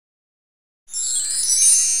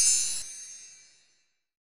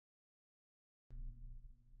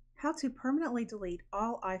How to permanently delete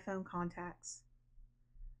all iPhone contacts.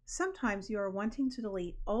 Sometimes you are wanting to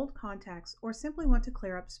delete old contacts or simply want to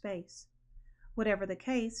clear up space. Whatever the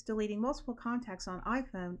case, deleting multiple contacts on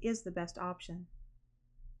iPhone is the best option.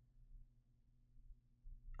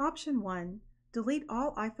 Option 1. Delete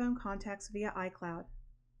all iPhone contacts via iCloud.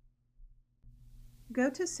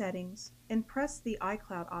 Go to Settings and press the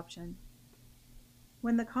iCloud option.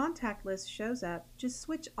 When the contact list shows up, just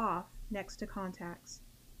switch off next to Contacts.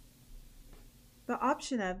 The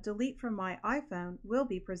option of Delete from my iPhone will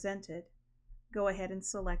be presented. Go ahead and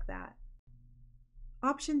select that.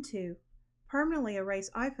 Option 2. Permanently erase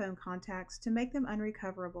iPhone contacts to make them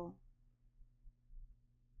unrecoverable.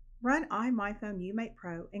 Run iMyPhone UMate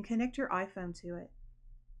Pro and connect your iPhone to it.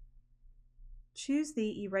 Choose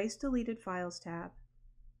the Erase Deleted Files tab.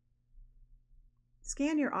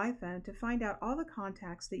 Scan your iPhone to find out all the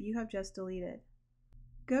contacts that you have just deleted.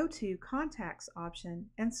 Go to Contacts option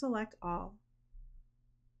and select All.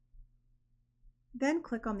 Then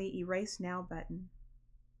click on the Erase Now button.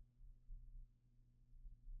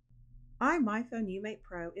 iMyPhone UMate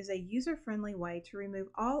Pro is a user-friendly way to remove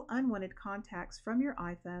all unwanted contacts from your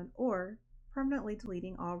iPhone or permanently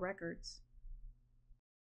deleting all records.